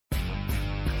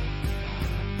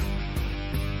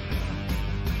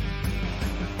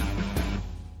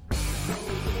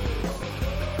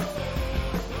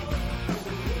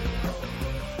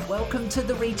welcome to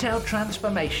the Retail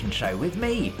Transformation Show with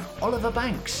me, Oliver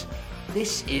Banks.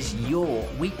 This is your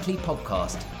weekly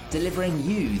podcast delivering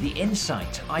you the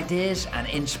insight, ideas and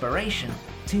inspiration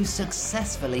to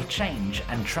successfully change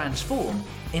and transform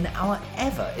in our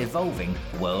ever-evolving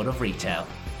world of retail.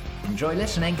 Enjoy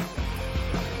listening.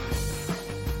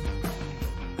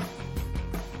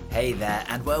 Hey there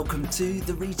and welcome to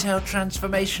the Retail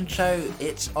Transformation Show.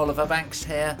 It's Oliver Banks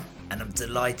here and I'm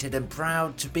delighted and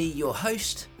proud to be your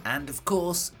host and of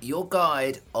course your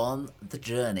guide on the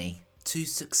journey to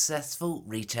successful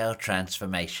retail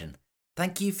transformation.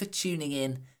 Thank you for tuning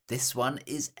in. This one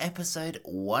is episode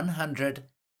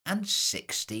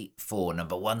 164,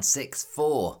 number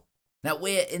 164. Now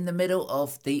we're in the middle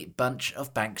of the Bunch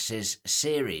of Bankses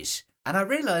series. And I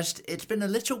realised it's been a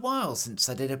little while since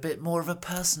I did a bit more of a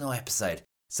personal episode.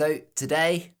 So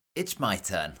today, it's my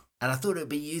turn. And I thought it would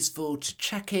be useful to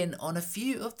check in on a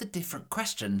few of the different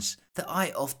questions that I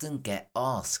often get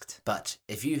asked. But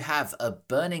if you have a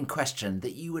burning question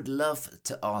that you would love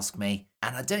to ask me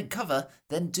and I don't cover,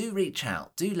 then do reach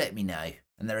out, do let me know.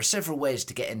 And there are several ways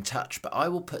to get in touch, but I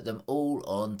will put them all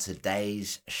on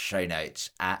today's show notes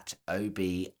at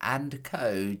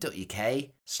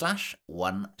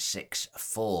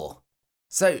obandco.uk/164.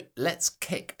 So let's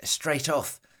kick straight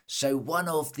off. So one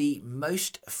of the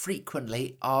most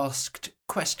frequently asked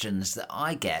questions that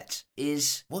I get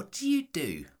is, what do you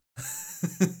do?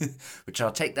 Which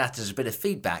I'll take that as a bit of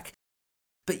feedback.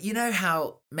 But you know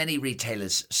how many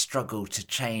retailers struggle to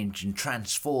change and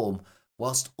transform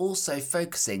whilst also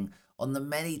focusing on the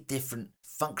many different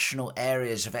functional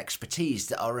areas of expertise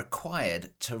that are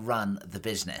required to run the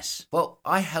business. Well,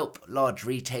 I help large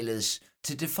retailers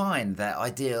to define their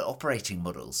ideal operating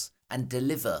models and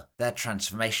deliver their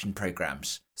transformation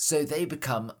programs so they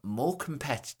become more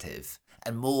competitive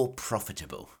and more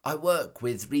profitable. I work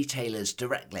with retailers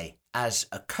directly as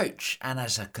a coach and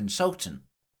as a consultant.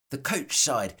 The coach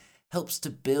side helps to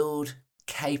build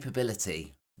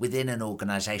capability within an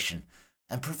organisation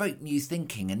and provoke new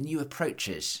thinking and new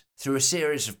approaches through a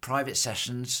series of private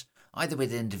sessions, either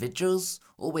with individuals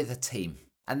or with a team.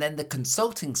 And then the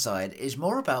consulting side is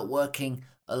more about working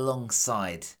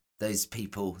alongside those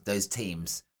people, those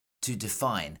teams, to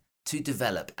define, to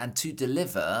develop and to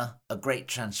deliver a great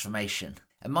transformation.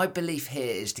 And my belief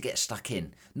here is to get stuck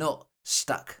in, not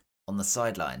stuck on the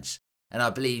sidelines. And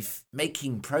I believe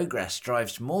making progress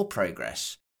drives more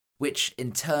progress, which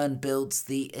in turn builds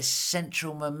the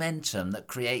essential momentum that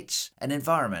creates an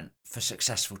environment for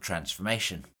successful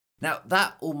transformation. Now,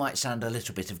 that all might sound a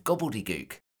little bit of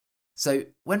gobbledygook. So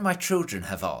when my children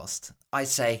have asked, I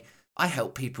say, I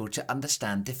help people to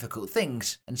understand difficult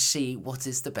things and see what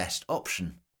is the best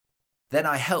option. Then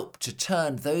I help to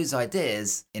turn those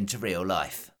ideas into real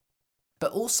life.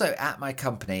 But also at my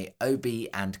company,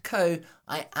 OB&Co,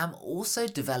 I am also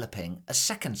developing a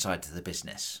second side to the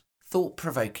business.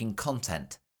 Thought-provoking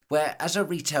content, where as a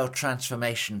retail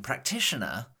transformation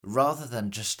practitioner, rather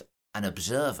than just an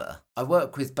observer, I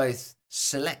work with both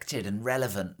selected and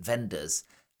relevant vendors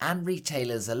and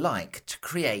retailers alike to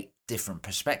create different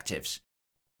perspectives.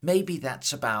 Maybe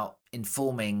that's about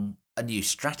informing a new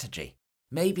strategy.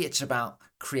 Maybe it's about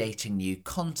creating new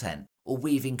content or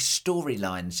weaving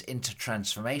storylines into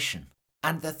transformation.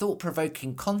 And the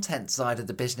thought-provoking content side of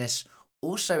the business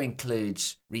also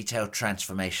includes Retail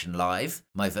Transformation Live,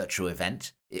 my virtual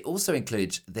event. It also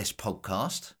includes this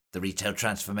podcast, the Retail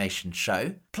Transformation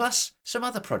Show, plus some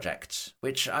other projects,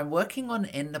 which I'm working on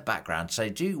in the background, so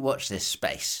do watch this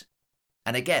space.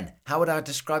 And again, how would I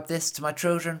describe this to my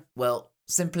children? Well,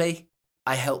 simply,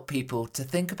 I help people to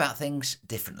think about things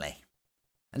differently.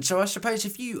 And so I suppose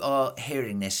if you are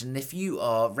hearing this and if you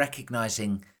are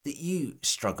recognising that you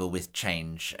struggle with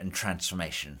change and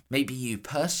transformation, maybe you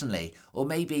personally, or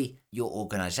maybe your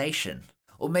organisation,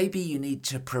 or maybe you need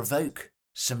to provoke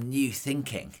some new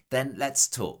thinking, then let's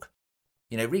talk.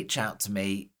 Reach out to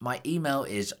me. My email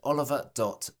is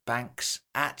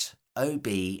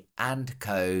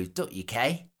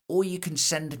oliver.banks@obandco.uk, or you can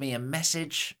send me a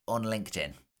message on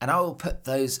LinkedIn. And I will put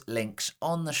those links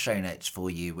on the show notes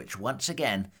for you, which once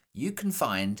again, you can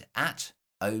find at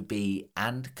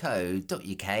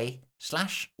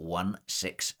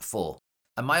obandco.uk/164.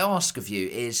 And my ask of you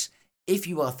is, if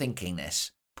you are thinking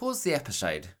this, pause the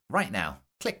episode right now,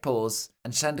 click pause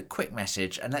and send a quick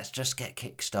message and let's just get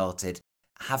kick-started,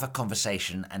 have a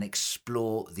conversation and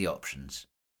explore the options.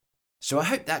 So I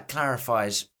hope that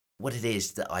clarifies what it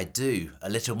is that I do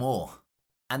a little more.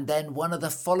 And then one of the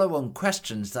follow-on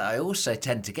questions that I also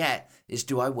tend to get is,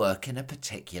 do I work in a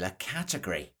particular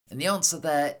category? And the answer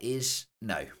there is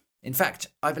no. In fact,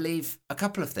 I believe a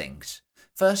couple of things.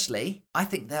 Firstly, I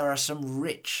think there are some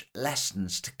rich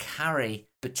lessons to carry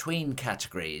between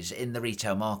categories in the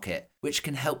retail market, which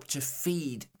can help to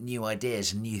feed new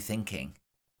ideas and new thinking.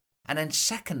 And then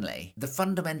secondly, the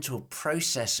fundamental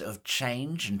process of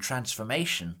change and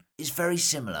transformation is very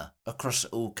similar across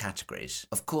all categories.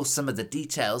 Of course, some of the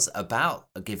details about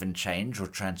a given change or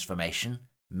transformation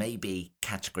may be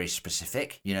category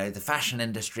specific. The fashion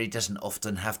industry doesn't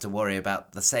often have to worry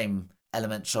about the same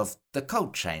elements of the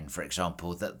cold chain, for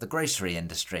example, that the grocery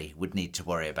industry would need to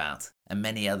worry about, and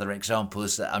many other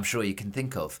examples that I'm sure you can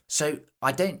think of. So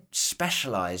I don't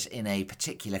specialise in a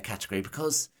particular category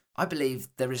because I believe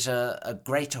there is a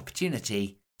great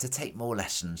opportunity to take more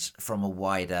lessons from a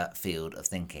wider field of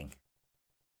thinking.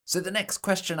 So the next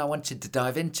question I wanted to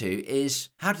dive into is,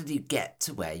 how did you get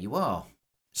to where you are?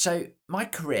 So my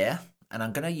career, and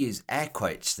I'm going to use air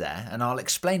quotes there, and I'll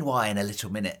explain why in a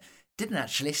little minute, didn't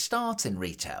actually start in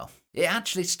retail. It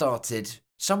actually started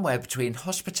somewhere between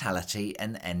hospitality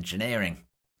and engineering.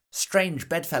 Strange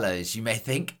bedfellows, you may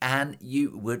think, and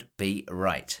you would be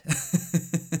right.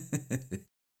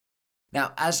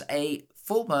 Now, as a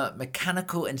former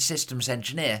mechanical and systems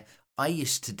engineer, I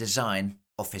used to design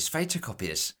office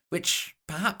photocopiers, which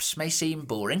perhaps may seem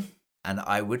boring, and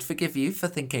I would forgive you for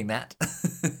thinking that.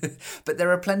 But there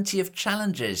are plenty of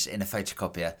challenges in a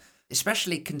photocopier,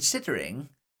 especially considering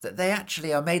that they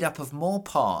actually are made up of more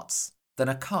parts than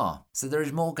a car, so there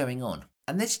is more going on.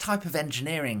 And this type of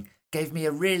engineering gave me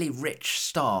a really rich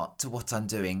start to what I'm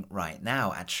doing right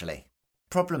now, actually.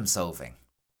 Problem solving,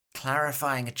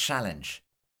 clarifying a challenge,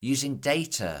 using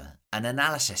data and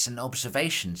analysis and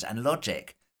observations and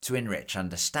logic to enrich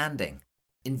understanding,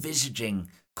 envisaging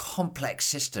complex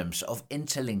systems of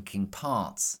interlinking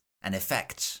parts and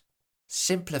effects,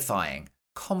 simplifying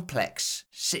complex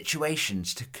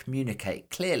situations to communicate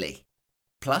clearly.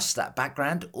 Plus, that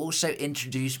background also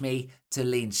introduced me to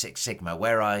Lean Six Sigma,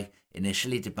 where I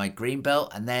initially did my green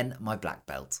belt and then my black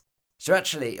belt. So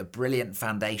actually a brilliant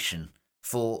foundation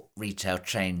for retail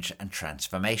change and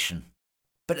transformation.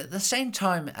 But at the same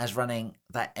time as running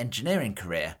that engineering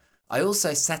career, I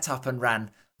also set up and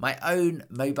ran my own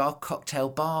mobile cocktail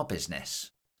bar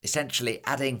business, essentially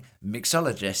adding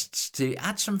mixologists to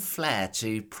add some flair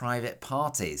to private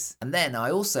parties. And then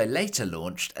I also later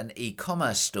launched an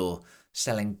e-commerce store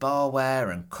selling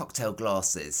barware and cocktail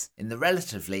glasses in the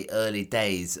relatively early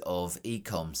days of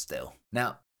e-com still.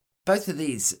 Now, both of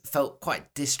these felt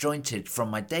quite disjointed from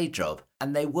my day job,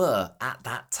 and they were at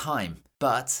that time.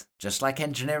 But just like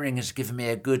engineering has given me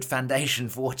a good foundation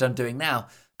for what I'm doing now,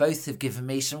 both have given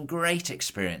me some great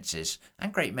experiences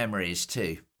and great memories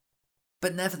too.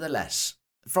 But nevertheless,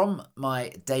 from my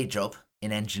day job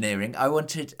in engineering, I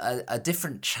wanted a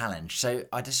different challenge, so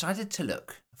I decided to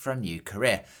look for a new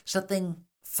career, something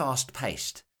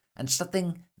fast-paced and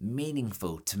something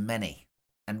meaningful to many.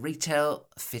 And retail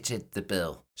fitted the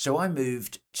bill. So I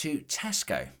moved to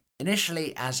Tesco,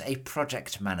 initially as a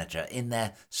project manager in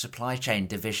their supply chain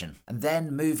division, and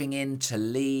then moving in to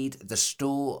lead the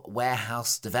store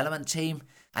warehouse development team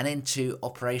and into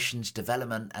operations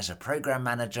development as a program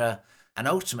manager, and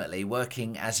ultimately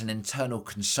working as an internal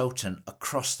consultant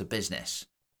across the business.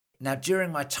 Now,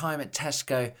 during my time at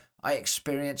Tesco, I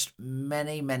experienced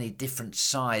many different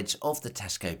sides of the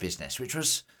Tesco business, which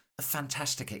was a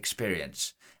fantastic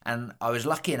experience. And I was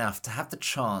lucky enough to have the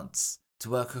chance to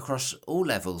work across all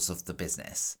levels of the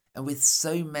business and with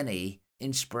so many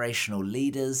inspirational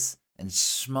leaders and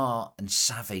smart and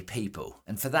savvy people.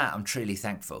 And for that, I'm truly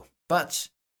thankful. But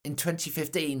in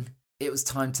 2015, it was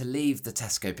time to leave the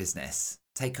Tesco business,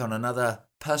 take on another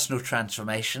personal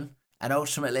transformation, and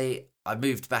ultimately I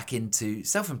moved back into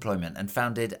self-employment and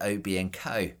founded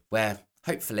OB&Co, where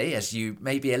hopefully, as you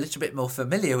may be a little bit more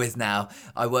familiar with now,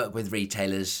 I work with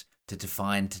retailers to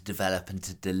define, to develop and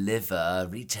to deliver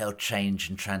retail change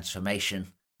and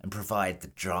transformation and provide the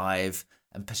drive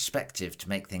and perspective to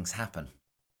make things happen.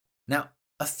 Now,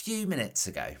 a few minutes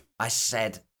ago, I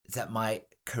said that my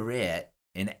career,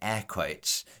 in air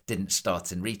quotes, didn't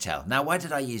start in retail. Now, why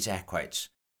did I use air quotes?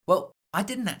 Well, I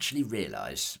didn't actually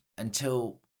realise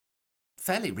until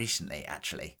fairly recently,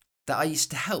 actually, that I used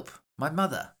to help my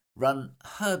mother run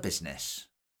her business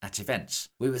at events.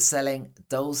 We were selling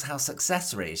Doll's House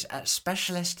accessories at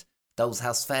specialist Doll's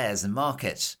House fairs and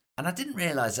markets. And I didn't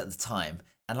realise at the time,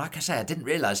 and like I say, I didn't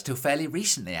realise till fairly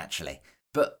recently actually,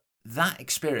 but that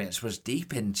experience was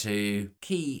deep into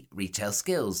key retail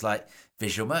skills like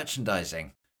visual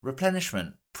merchandising,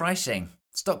 replenishment, pricing,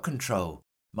 stock control,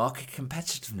 market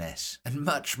competitiveness, and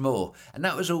much more. And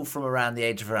that was all from around the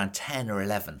age of around 10 or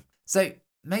 11. So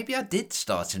maybe I did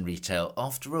start in retail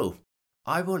after all.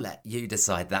 I will let you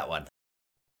decide that one.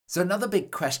 So another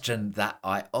big question that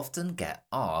I often get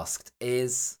asked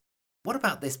is, what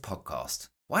about this podcast?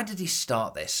 Why did you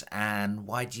start this and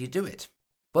why do you do it?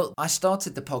 Well, I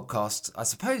started the podcast, I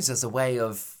suppose, as a way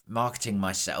of marketing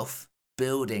myself,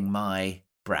 building my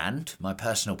brand, my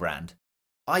personal brand.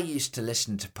 I used to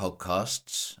listen to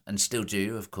podcasts, and still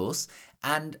do, of course,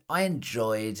 and I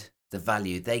enjoyed the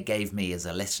value they gave me as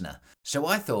a listener. So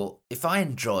I thought, if I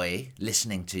enjoy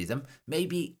listening to them,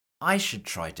 maybe I should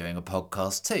try doing a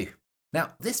podcast too.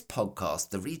 Now, this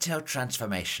podcast, the Retail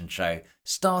Transformation Show,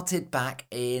 started back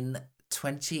in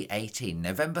 2018,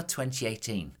 November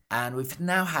 2018, and we've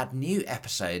now had new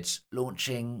episodes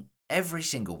launching every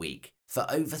single week for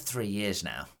over 3 years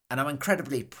now. And I'm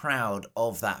incredibly proud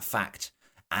of that fact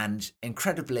and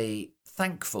incredibly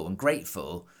thankful and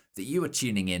grateful that you are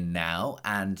tuning in now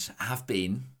and have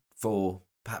been for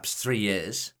perhaps 3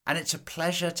 years. And it's a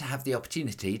pleasure to have the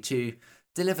opportunity to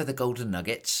deliver the golden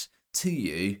nuggets to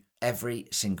you every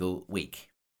single week.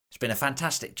 It's been a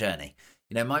fantastic journey.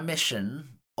 My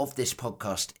mission of this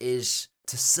podcast is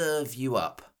to serve you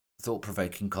up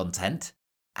thought-provoking content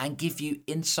and give you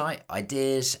insight,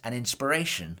 ideas, and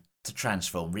inspiration to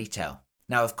transform retail.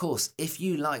 Now, of course, if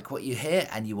you like what you hear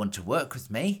and you want to work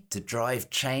with me to drive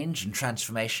change and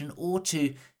transformation or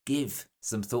to give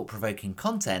some thought-provoking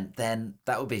content, then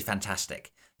that would be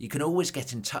fantastic. You can always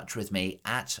get in touch with me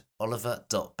at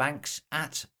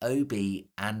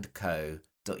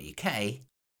oliver.banks@obandco.uk.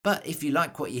 But if you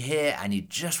like what you hear and you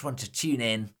just want to tune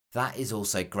in, that is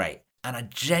also great. And I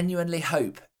genuinely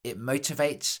hope it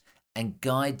motivates and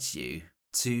guides you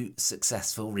to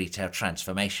successful retail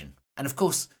transformation. And of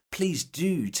course, please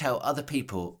do tell other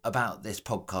people about this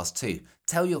podcast too.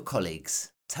 Tell your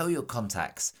colleagues, tell your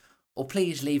contacts, or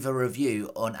please leave a review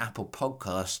on Apple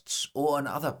Podcasts or on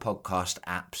other podcast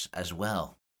apps as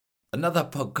well. Another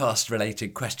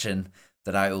podcast-related question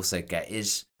that I also get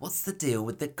is, what's the deal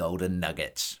with the golden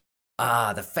nuggets?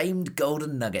 The famed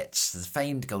golden nuggets. The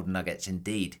famed golden nuggets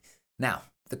indeed. Now,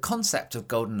 the concept of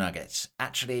golden nuggets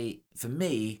actually, for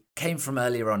me, came from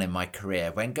earlier on in my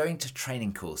career when going to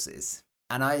training courses.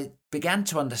 And I began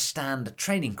to understand a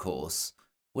training course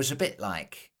was a bit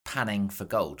like panning for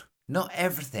gold. Not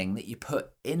everything that you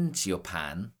put into your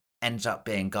pan ends up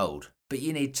being gold, but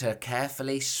you need to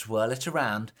carefully swirl it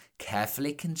around,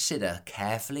 carefully consider,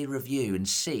 carefully review and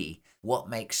see what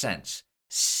makes sense.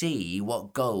 See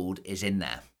what gold is in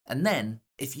there. And then,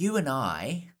 if you and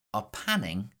I are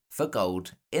panning for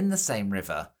gold in the same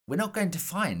river, we're not going to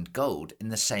find gold in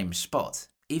the same spot.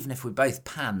 Even if we both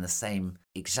pan the same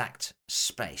exact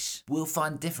space, we'll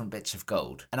find different bits of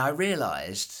gold. And I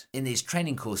realised in these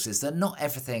training courses that not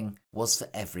everything was for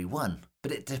everyone,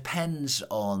 but it depends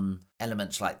on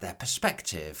elements like their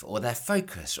perspective or their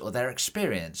focus or their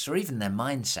experience or even their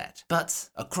mindset. But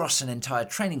across an entire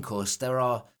training course, there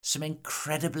are some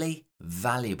incredibly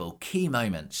valuable key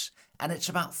moments. And it's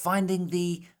about finding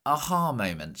the aha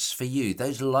moments for you,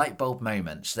 those light bulb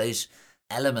moments, those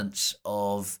elements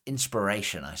of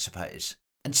inspiration, I suppose.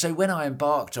 And so when I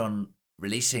embarked on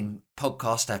releasing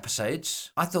podcast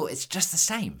episodes, I thought it's just the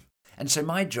same. And so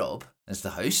my job as the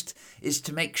host is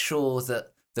to make sure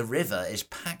that the river is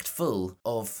packed full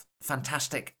of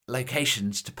fantastic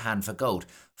locations to pan for gold,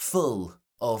 full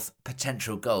of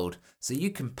potential gold, so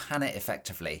you can pan it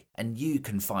effectively and you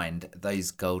can find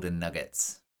those golden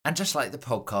nuggets. And just like the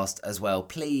podcast as well,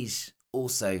 please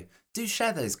also do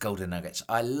share those golden nuggets.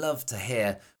 I love to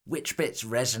hear which bits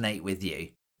resonate with you.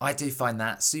 I do find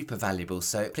that super valuable,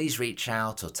 so please reach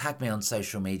out or tag me on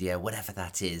social media, whatever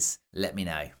that is, let me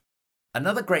know.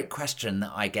 Another great question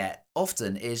that I get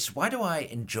often is, why do I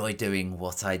enjoy doing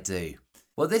what I do?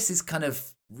 Well, this is kind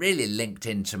of really linked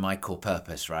into my core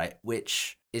purpose, right?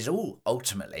 Which is all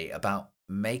ultimately about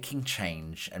making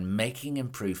change and making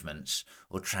improvements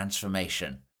or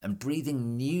transformation and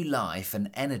breathing new life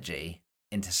and energy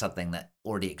into something that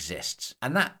already exists.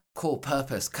 And that core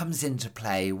purpose comes into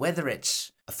play whether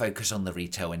it's a focus on the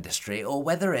retail industry or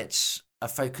whether it's a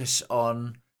focus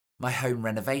on my home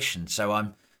renovation. So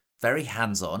I'm very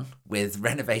hands-on with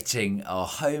renovating our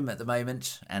home at the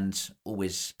moment and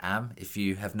always am if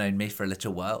you have known me for a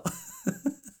little while.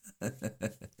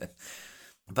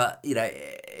 But,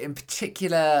 in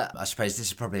particular, I suppose this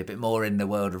is probably a bit more in the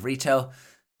world of retail.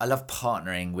 I love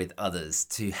partnering with others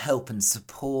to help and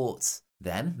support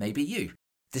them, maybe you,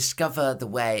 discover the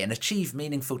way and achieve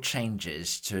meaningful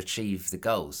changes to achieve the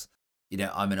goals.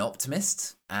 I'm an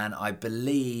optimist and I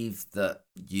believe that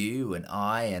you and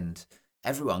I and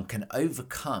everyone can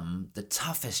overcome the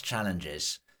toughest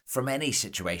challenges from any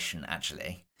situation,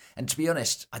 actually. And to be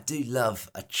honest, I do love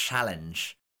a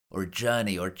challenge or a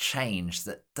journey or a change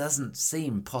that doesn't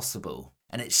seem possible.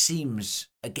 and it seems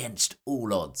against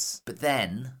all odds. But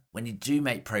then, when you do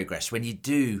make progress, when you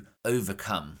do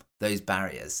overcome those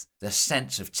barriers, the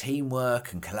sense of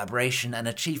teamwork and collaboration and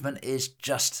achievement is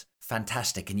just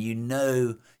fantastic. And you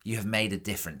know you have made a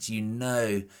difference. You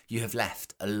know you have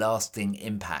left a lasting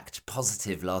impact,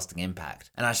 positive lasting impact.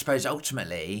 And I suppose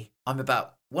ultimately, I'm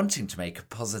about wanting to make a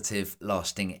positive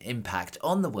lasting impact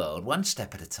on the world one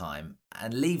step at a time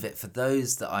and leave it for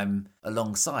those that I'm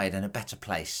alongside in a better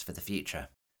place for the future.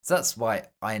 So that's why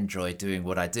I enjoy doing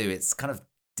what I do. It's kind of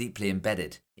deeply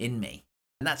embedded in me.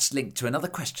 And that's linked to another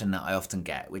question that I often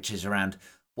get, which is around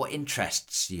what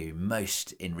interests you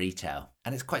most in retail.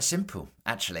 And it's quite simple,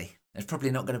 actually. It's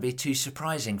probably not going to be too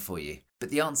surprising for you.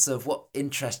 But the answer of what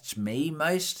interests me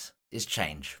most is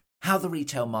change. How the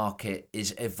retail market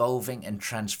is evolving and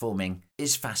transforming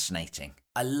is fascinating.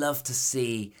 I love to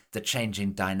see the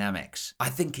changing dynamics. I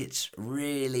think it's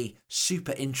really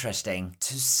super interesting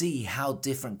to see how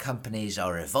different companies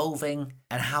are evolving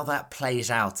and how that plays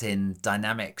out in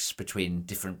dynamics between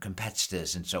different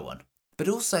competitors and so on. But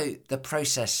also the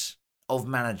process of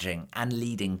managing and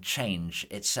leading change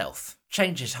itself.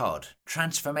 Change is hard.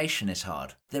 Transformation is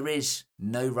hard. There is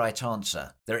no right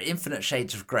answer. There are infinite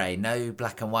shades of grey, no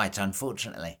black and white,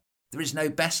 unfortunately. There is no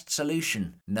best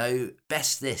solution, no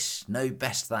best this, no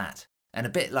best that. And a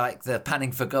bit like the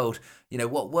panning for gold,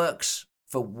 what works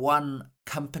for one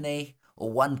company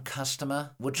or one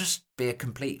customer will just be a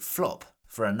complete flop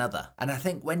for another. And I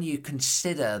think when you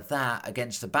consider that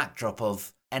against the backdrop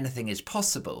of anything is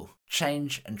possible,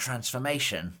 change and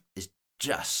transformation is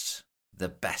just the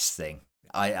best thing.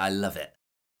 I love it.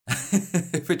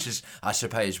 Which is, I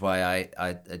suppose, why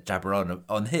I jabber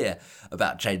on here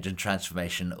about change and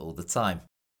transformation all the time.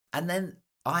 And then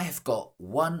I have got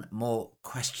one more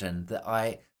question that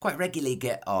I quite regularly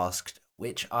get asked,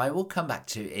 which I will come back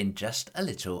to in just a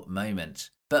little moment.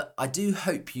 But I do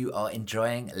hope you are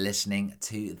enjoying listening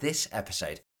to this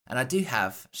episode. And I do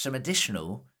have some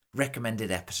additional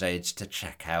recommended episodes to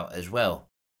check out as well.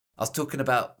 I was talking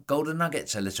about Golden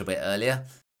Nuggets a little bit earlier,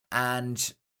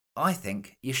 and I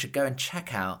think you should go and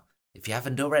check out, if you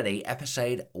haven't already,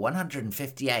 episode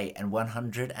 158 and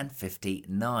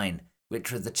 159,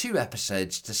 which were the two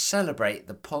episodes to celebrate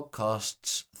the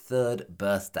podcast's 3rd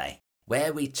birthday,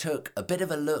 where we took a bit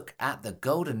of a look at the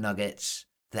Golden Nuggets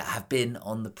that have been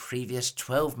on the previous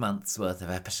 12 months worth of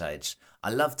episodes.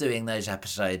 I love doing those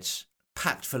episodes,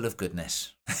 packed full of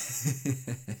goodness.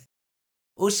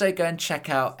 Also, go and check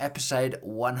out episode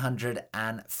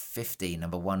 150,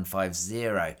 number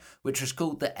 150, which was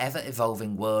called The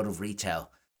Ever-Evolving World of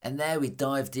Retail. And there we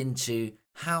dived into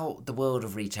how the world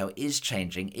of retail is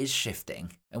changing, is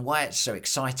shifting, and why it's so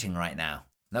exciting right now.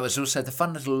 That was also the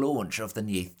fun little launch of the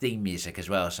new theme music as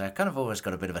well, so I kind of always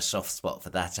got a bit of a soft spot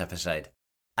for that episode.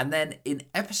 And then in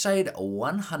episode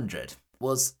 100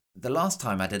 was the last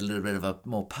time I did a little bit of a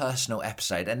more personal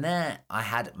episode, and there I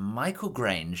had Michael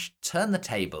Grange turn the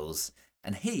tables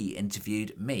and he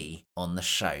interviewed me on the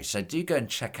show. So do go and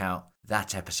check out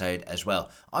that episode as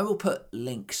well. I will put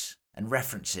links and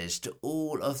references to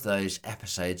all of those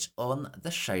episodes on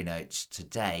the show notes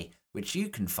today, which you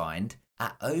can find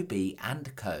at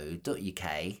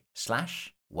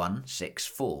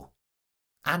obandco.uk/164.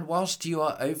 And whilst you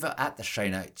are over at the show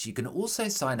notes, you can also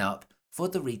sign up for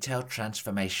the Retail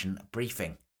Transformation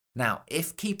Briefing. Now,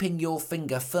 if keeping your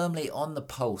finger firmly on the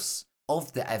pulse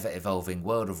of the ever-evolving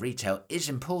world of retail is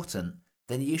important,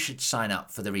 then you should sign up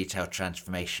for the Retail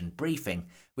Transformation Briefing,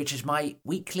 which is my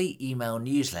weekly email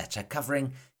newsletter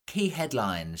covering key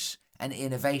headlines and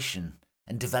innovation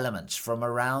and developments from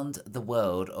around the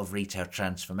world of retail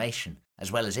transformation,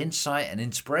 as well as insight and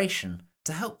inspiration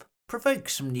to help provoke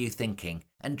some new thinking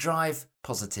and drive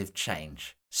positive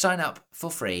change. Sign up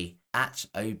for free at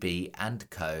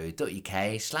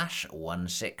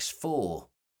obandco.uk/164.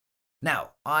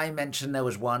 Now, I mentioned there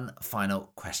was one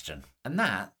final question, and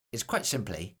that is quite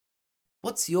simply,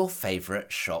 what's your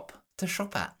favourite shop to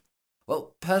shop at?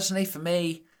 Well, personally for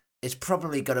me, it's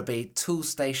probably got to be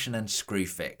Toolstation and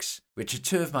Screwfix, which are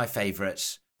two of my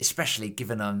favourites, especially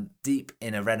given I'm deep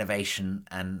in a renovation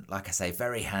and, like I say,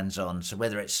 very hands-on. So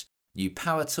whether it's new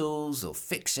power tools or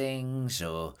fixings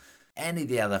or any of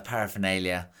the other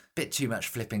paraphernalia, bit too much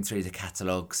flipping through the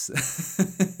catalogues.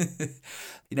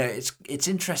 It's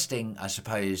interesting, I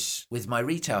suppose, with my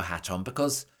retail hat on,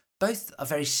 because both are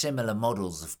very similar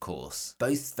models, of course,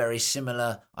 both very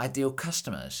similar ideal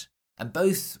customers, and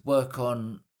both work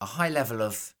on a high level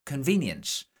of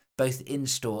convenience, both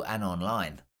in-store and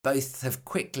online. Both have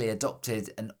quickly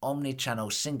adopted an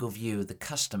omni-channel single view of the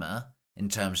customer in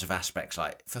terms of aspects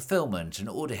like fulfillment and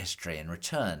order history and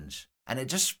returns. And it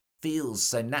just feels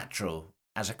so natural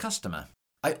as a customer.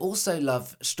 I also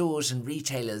love stores and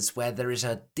retailers where there is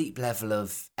a deep level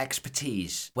of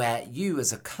expertise, where you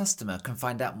as a customer can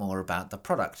find out more about the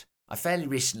product. I fairly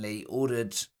recently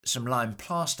ordered some lime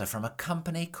plaster from a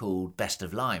company called Best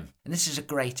of Lime, and this is a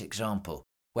great example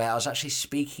where I was actually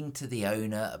speaking to the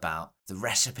owner about the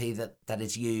recipe that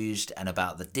is used and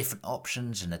about the different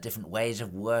options and the different ways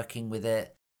of working with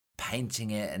it,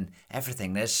 painting it and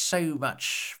everything. There's so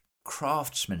much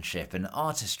craftsmanship and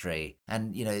artistry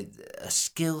and, a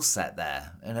skill set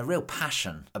there and a real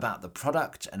passion about the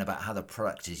product and about how the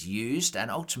product is used and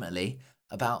ultimately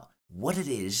about what it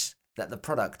is that the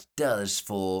product does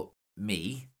for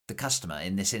me, the customer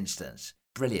in this instance.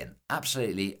 Brilliant.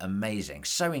 Absolutely amazing.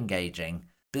 So engaging.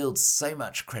 Builds so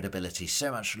much credibility, so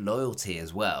much loyalty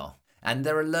as well. And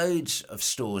there are loads of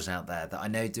stores out there that I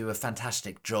know do a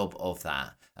fantastic job of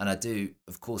that. And I do,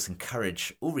 of course,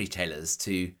 encourage all retailers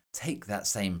to take that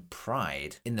same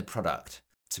pride in the product.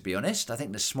 To be honest, I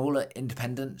think the smaller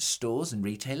independent stores and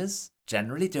retailers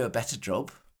generally do a better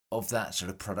job of that sort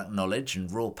of product knowledge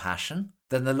and raw passion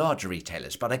than the larger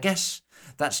retailers. But I guess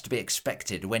that's to be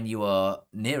expected when you are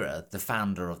nearer the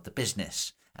founder of the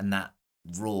business and that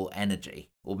raw energy.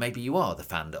 Or maybe you are the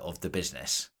founder of the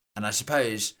business. And I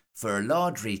suppose for a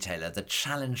large retailer, the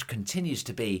challenge continues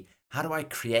to be, how do I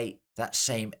create that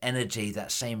same energy,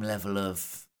 that same level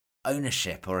of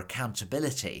ownership or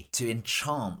accountability to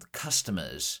enchant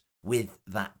customers with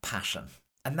that passion?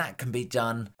 And that can be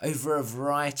done over a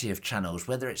variety of channels,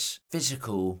 whether it's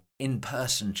physical,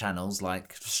 in-person channels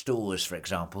like stores, for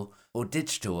example, or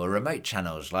digital or remote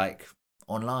channels like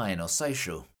online or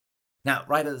social. Now,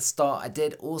 right at the start, I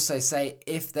did also say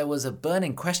if there was a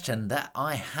burning question that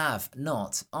I have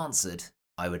not answered,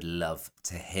 I would love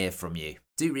to hear from you.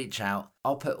 Do reach out.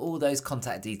 I'll put all those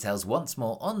contact details once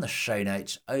more on the show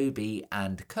notes,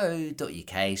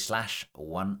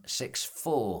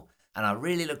 obandco.uk/164. And I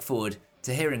really look forward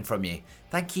to hearing from you.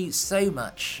 Thank you so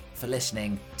much for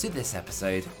listening to this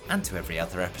episode and to every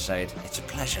other episode. It's a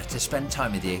pleasure to spend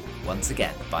time with you once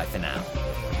again. Bye for now.